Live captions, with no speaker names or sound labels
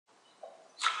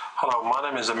Hello, my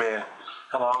name is Amir,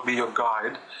 and I'll be your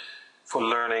guide for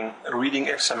learning reading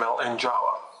XML in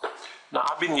Java. Now,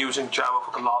 I've been using Java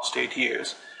for the last 8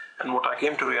 years, and what I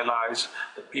came to realize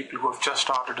that people who have just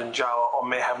started in Java or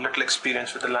may have little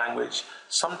experience with the language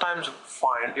sometimes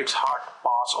find it's hard to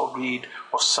pass or read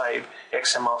or save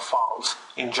XML files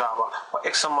in Java or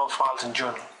XML files in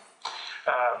general.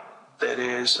 There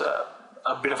is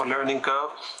a bit of a learning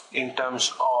curve in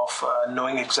terms of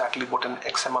knowing exactly what an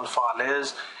XML file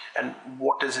is and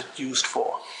what is it used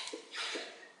for.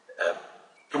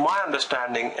 To my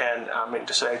understanding, and I mean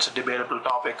to say it's a debatable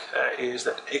topic, is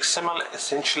that XML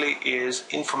essentially is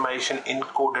information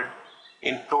encoded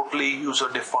in totally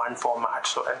user-defined format.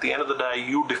 So at the end of the day,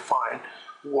 you define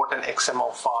what an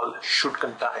XML file should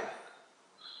contain.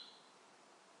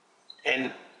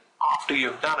 And after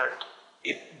you've done it,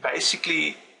 it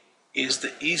basically is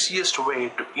the easiest way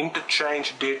to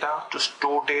interchange data, to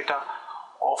store data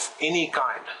of any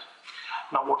kind.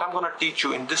 Now what I'm going to teach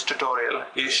you in this tutorial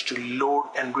is to load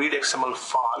and read XML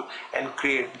file and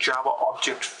create Java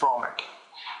object from it.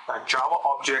 Now Java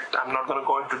object, I'm not going to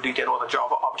go into detail what a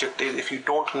Java object is. If you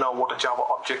don't know what a Java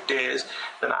object is,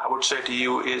 then I would say to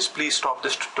you is please stop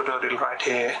this tutorial right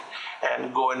here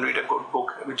and go and read a good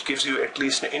book which gives you at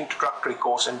least an introductory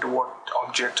course into what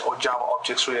objects or Java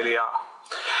objects really are.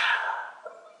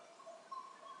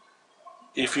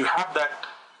 If you have that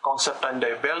concept under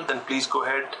your belt, then please go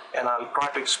ahead and I'll try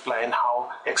to explain how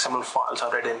XML files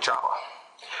are read in Java.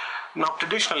 Now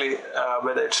traditionally,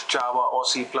 whether it's Java or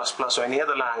C++ or any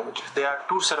other language, there are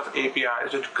two set of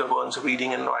APIs which governs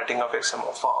reading and writing of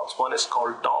XML files. One is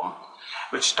called DOM,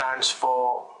 which stands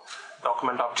for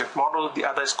Document Object Model. The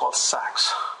other is called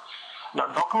SAX. Now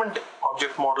Document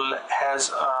Object Model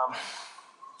has,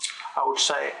 I would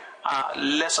say,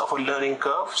 less of a learning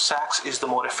curve. SAX is the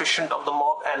more efficient of the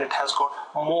mob and it has got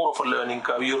more of a learning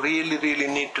curve. You really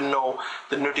need to know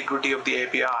the nitty-gritty of the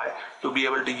API to be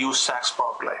able to use SAX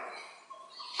properly.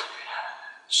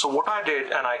 So what I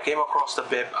did, and I came across the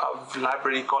web, a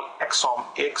library called XOM,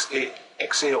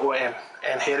 X-A-O-M,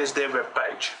 and here is their web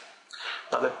page.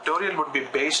 Now the tutorial would be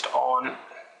based on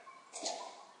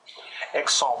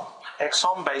XOM.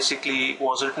 XOM basically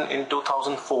was written in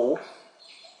 2004.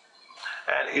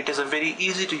 And it is a very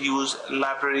easy to use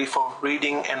library for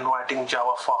reading and writing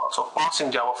Java files, or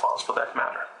parsing Java files for that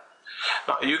matter.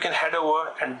 Now you can head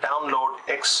over and download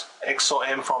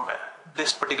XOM from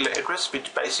this particular address,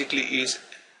 which basically is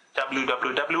www.xom.nu.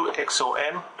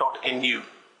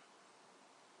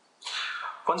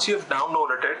 Once you have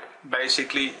downloaded it,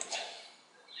 basically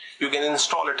you can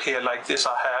install it here like this.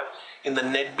 I have in the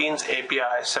NetBeans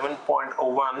API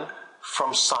 7.01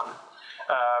 from Sun.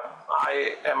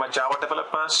 I am a Java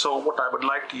developer, so what I would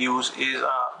like to use is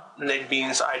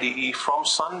NetBeans IDE from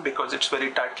Sun because it's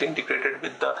very tightly integrated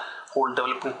with the whole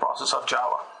development process of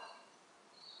Java.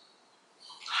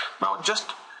 Now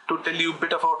just to tell you a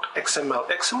bit about XML.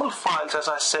 XML files, as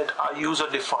I said, are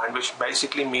user-defined, which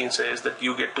basically means is that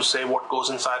you get to say what goes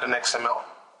inside an XML.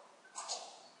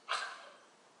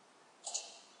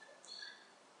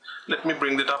 Let me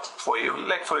bring that up for you.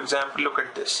 Like for example, look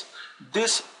at this.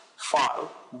 This file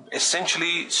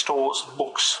essentially stores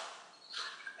books,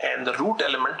 and the root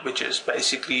element, which is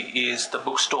basically is the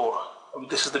bookstore,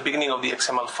 this is the beginning of the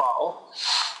XML file,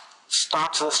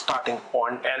 starts as a starting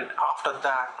point, and after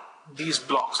that these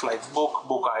blocks like book,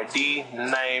 book ID,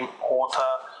 name,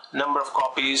 author, number of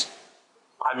copies,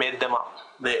 I made them up.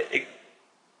 They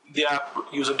are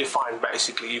user defined.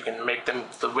 Basically you can make them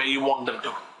the way you want them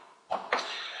to,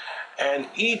 and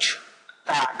each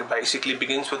tag basically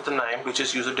begins with the name, which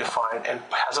is user defined and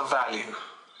has a value,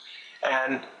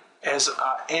 and as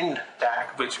an end tag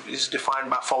which is defined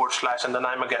by / and the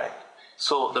name again.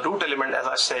 So the root element, as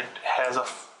I said, has a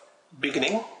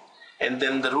beginning, and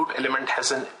then the root element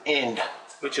has an end,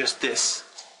 which is this.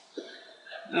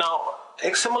 Now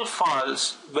XML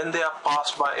files, when they are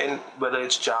passed by whether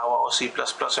it's Java or C++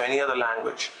 or any other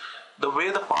language, the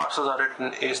way the parsers are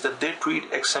written is that they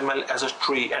treat XML as a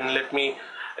tree, and let me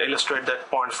illustrate that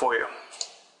point for you.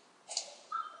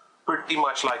 Pretty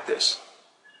much like this.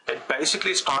 It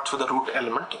basically starts with the root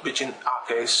element, which in our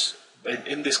case,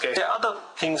 in this case, there are other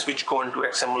things which go into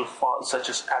XML files such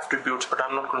as attributes, but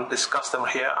I'm not going to discuss them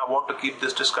here. I want to keep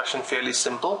this discussion fairly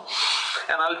simple,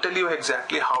 and I'll tell you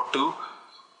exactly how to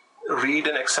read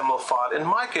an XML file. In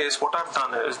my case, what I've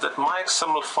done is that my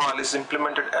XML file is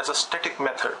implemented as a static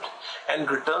method and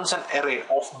returns an array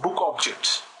of book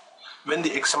objects when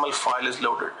the XML file is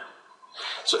loaded.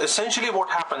 So essentially what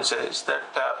happens is that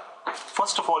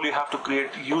first of all you have to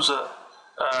create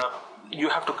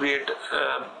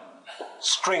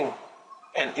string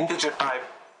and integer type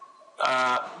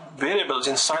variables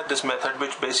inside this method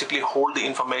which basically hold the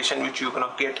information which you're going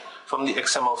to get from the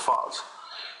XML files.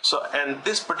 So, and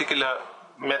this particular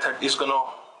method is going to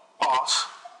pass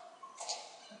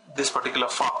this particular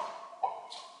file.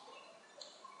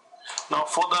 Now,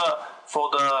 for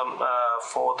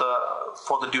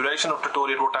the duration of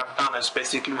tutorial, what I've done is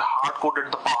basically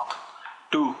hard-coded the path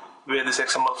to where this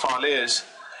XML file is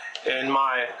in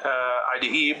my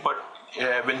IDE, but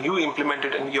when you implement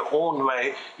it in your own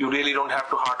way, you really don't have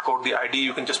to hard code the ID.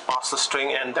 You can just pass the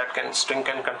string, and that string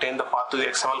can contain the path to the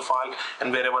XML file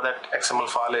and wherever that XML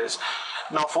file is.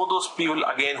 Now, for those people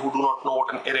again who do not know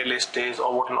what an array list is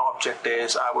or what an object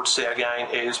is, I would say again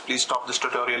is please stop this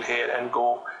tutorial here and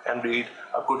go and read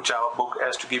a good Java book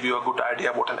as to give you a good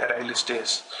idea what an array list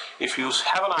is. If you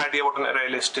have an idea what an array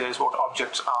list is, what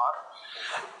objects are,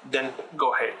 then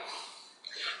go ahead.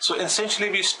 So essentially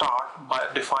we start by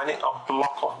defining a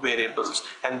block of variables,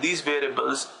 and these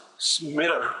variables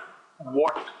mirror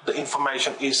what the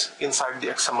information is inside the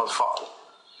XML file.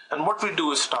 And what we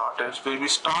do is we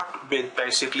start with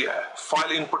basically a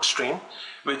file input stream,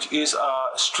 which is a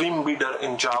stream reader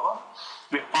in Java.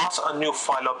 We pass a new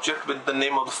file object with the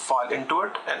name of the file into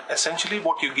it, and essentially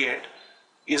what you get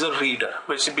is a reader.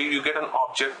 Basically you get an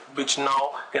object which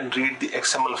now can read the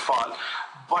XML file.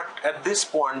 But at this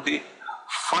point the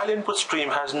file input stream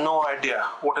has no idea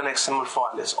what an XML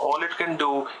file is. All it can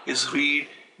do is read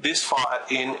this file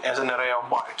in as an array of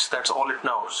bytes. That's all it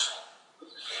knows.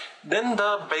 Then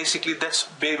basically that's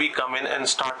where we come in and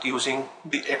start using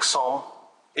the Xml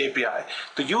API.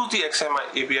 To use the Xml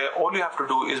API, all you have to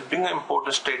do is bring an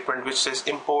import statement which says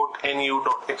import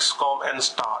nu.xcom and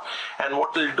star. And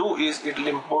what it'll do is it'll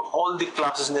import all the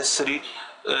classes necessary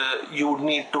you would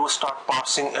need to start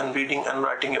parsing and reading and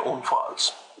writing your own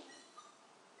files.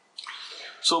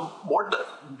 So what the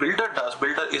builder does,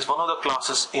 builder is one of the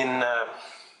classes in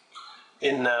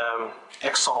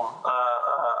Xml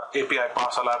API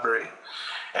parser library,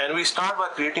 and we start by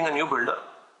creating a new builder,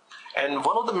 and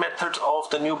one of the methods of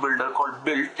the new builder called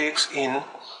build takes in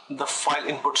the file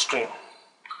input stream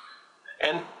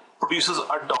and produces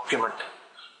a document.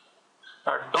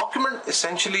 A document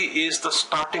essentially is the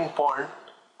starting point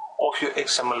of your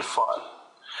XML file.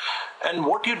 And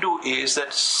what you do is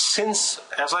that since,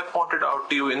 as I pointed out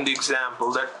to you in the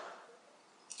example, that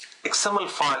XML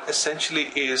file essentially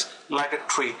is like a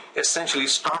tree. Essentially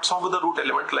starts off with a root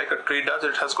element like a tree does.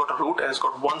 It has got a root and it's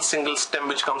got one single stem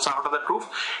which comes out of that root,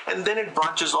 and then it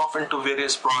branches off into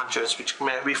various branches which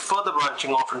may be further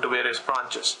branching off into various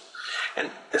branches.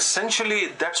 And essentially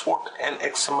that's what an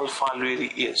XML file really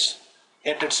is.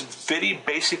 At its very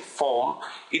basic form,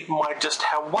 it might just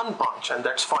have one branch, and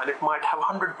that's fine. It might have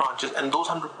 100 branches, and those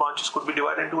 100 branches could be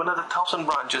divided into another 1,000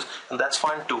 branches, and that's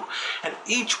fine too. And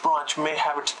each branch may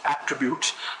have its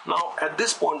attributes. Now, at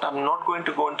this point, I'm not going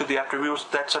to go into the attributes.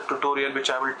 That's a tutorial which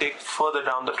I will take further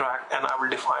down the track, and I will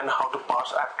define how to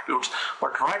parse attributes.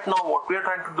 But right now, what we are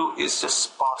trying to do is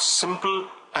just parse simple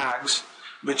tags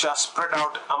which are spread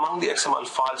out among the XML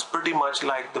files, pretty much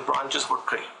like the branches of a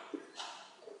tree.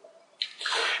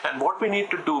 And what we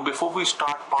need to do before we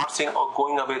start parsing or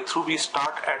going away through, we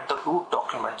start at the root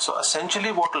document. So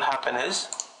essentially what will happen is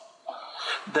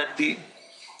that the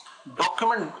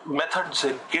document method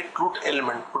say get root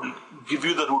element will give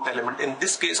you the root element. In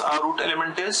this case our root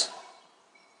element is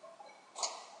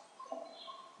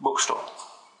bookstore.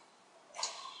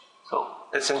 So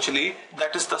essentially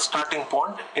that is the starting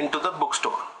point into the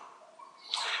bookstore.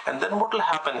 And then what will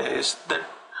happen is that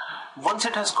once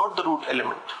it has got the root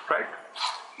element, right,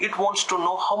 it wants to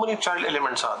know how many child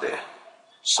elements are there.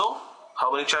 So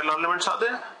how many child elements are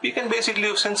there? We can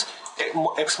basically, since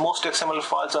most XML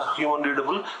files are human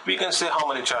readable, we can say how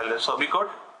many child. So we got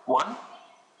 1,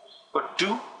 got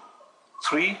 2,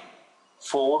 3,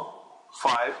 4,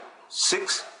 5,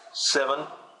 6, 7,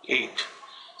 8.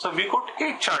 So we got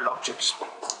 8 child objects,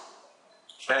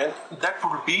 and that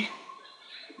would be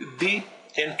the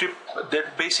entry.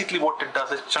 That basically what it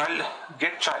does is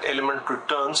get child element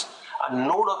returns a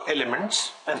node of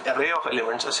elements, an array of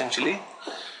elements essentially,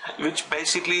 which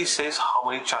basically says how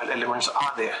many child elements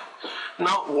are there.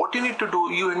 Now what you need to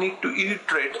do, you need to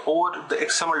iterate over the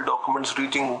XML documents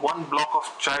reaching one block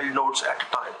of child nodes at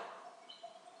a time.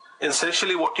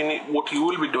 Essentially what you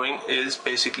will be doing is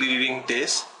basically reading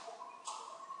this.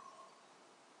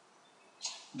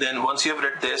 Then once you have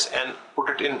read this and put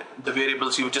it in the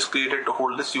variables you just created to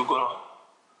hold this, you're gonna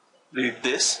read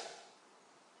this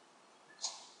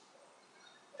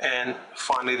and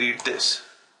finally read this.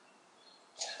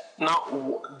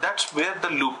 Now that's where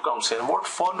the loop comes in. What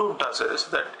for loop does is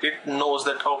that it knows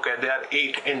that okay, there are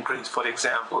 8 entries for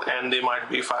example, and there might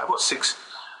be 5 or 6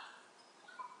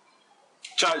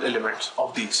 child elements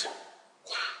of these.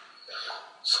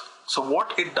 So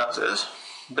what it does is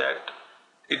that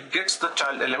it gets the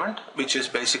child element, which is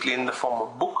basically in the form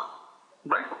of book,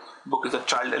 right? Book is a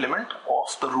child element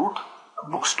of the root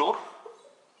bookstore.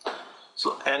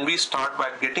 So, and we start by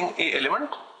getting a element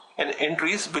and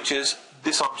entries, which is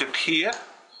this object here,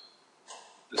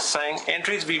 saying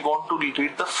entries we want to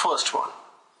read the first one.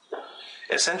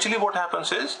 Essentially what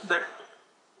happens is that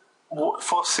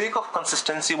for sake of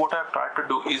consistency, what I've tried to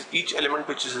do is each element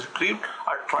which is retrieved,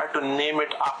 I try to name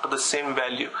it after the same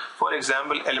value. For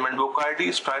example, element book ID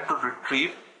is trying to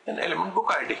retrieve an element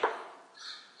book ID.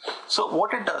 So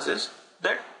what it does is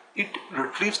that it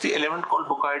retrieves the element called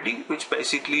book ID, which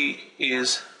basically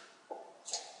is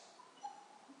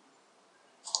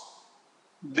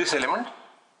this element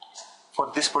for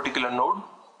this particular node.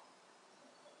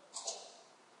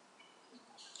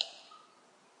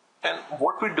 And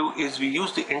what we do is we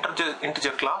use the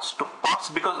integer class to pass,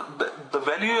 because the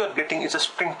value you are getting is a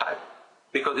string type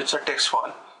because it's a text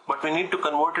file, but we need to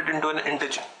convert it into an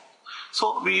integer.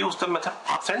 So we use the method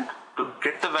parsing to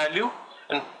get the value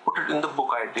and put it in the book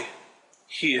ID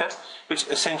here, which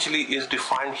essentially is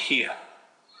defined here.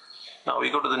 Now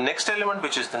we go to the next element,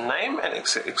 which is the name, and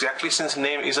exactly since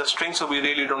name is a string, so we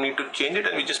really don't need to change it,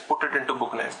 and we just put it into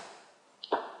book name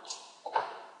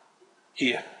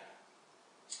here.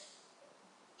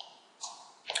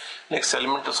 Next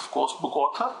element is of course book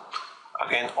author.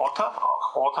 Again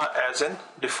author as in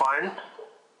defined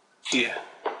here,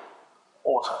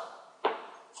 author.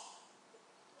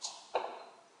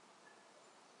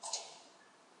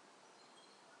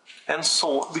 And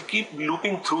so we keep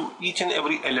looping through each and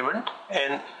every element,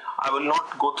 and I will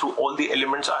not go through all the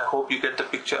elements. I hope you get the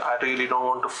picture. I really don't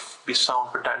want to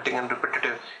sound pedantic and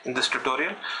repetitive in this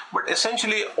tutorial, but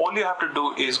essentially all you have to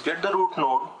do is get the root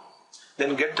node,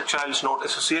 then get the child's node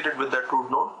associated with that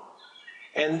root node,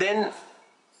 and then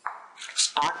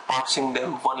start parsing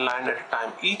them one line at a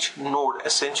time. Each node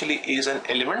essentially is an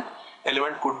element.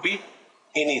 Element could be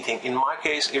anything. In my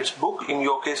case it's book, in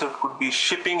your case it could be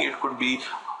shipping, it could be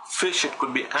fish, it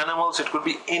could be animals, it could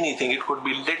be anything. It could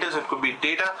be letters, it could be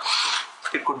data,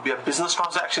 it could be a business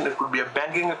transaction, it could be a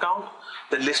banking account.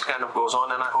 The list kind of goes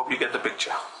on, and I hope you get the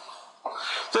picture.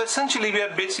 So essentially we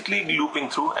are basically looping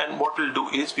through, and what we'll do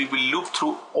is we will loop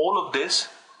through all of this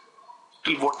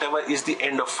till whatever is the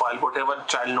end of file, whatever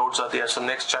child nodes are there. So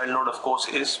next child node of course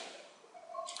is,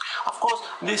 of course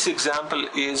this example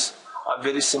is a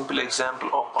very simple example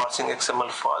of parsing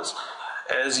XML files.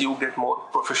 As you get more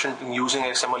proficient in using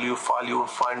XML file, you will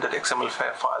find that XML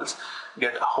files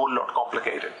get a whole lot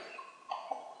complicated.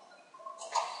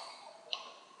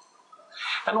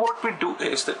 And what we do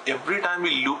is that every time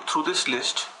we loop through this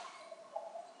list,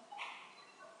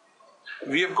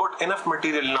 we have got enough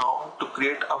material now to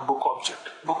create a book object.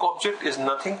 Book object is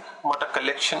nothing but a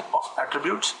collection of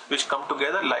attributes which come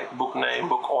together, like book name,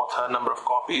 book author, number of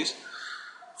copies,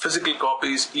 physical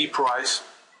copies, e-price,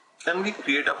 and we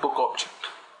create a book object.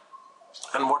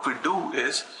 And what we do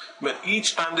is, when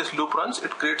each time this loop runs,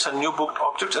 it creates a new booked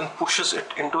object and pushes it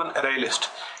into an array list.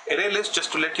 Array list,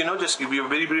 just to let you know, just give you a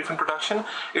very brief introduction,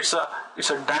 it's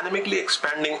a dynamically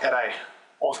expanding array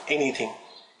of anything.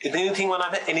 If anything,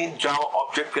 any Java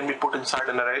object can be put inside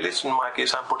an array list. In my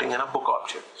case, I'm putting in a book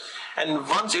object. And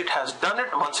once it has done it,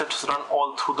 once it's run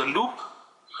all through the loop,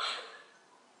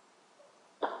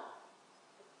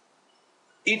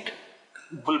 it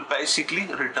will basically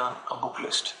return a book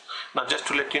list. Now just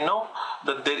to let you know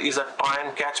that there is a try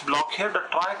and catch block here. The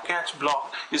try and catch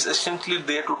block is essentially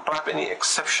there to trap any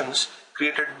exceptions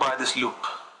created by this loop.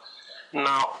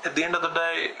 Now at the end of the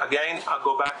day, again I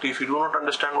go back to, if you do not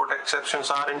understand what exceptions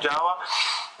are in Java,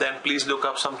 then please look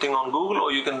up something on Google,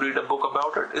 or you can read a book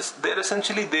about it. They're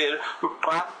essentially there to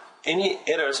trap any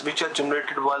errors which are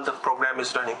generated while the program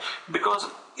is running, because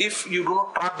if you do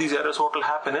not trap these errors, what will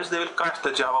happen is they will crash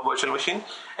the Java virtual machine,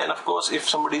 and of course if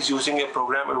somebody is using a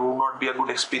program, it will not be a good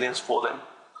experience for them.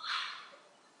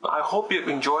 I hope you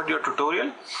enjoyed your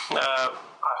tutorial.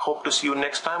 I hope to see you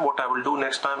next time. What I will do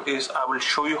next time is I will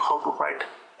show you how to write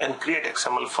and create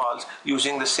XML files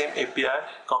using the same API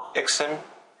called Xml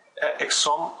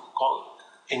called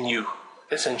NU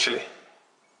essentially.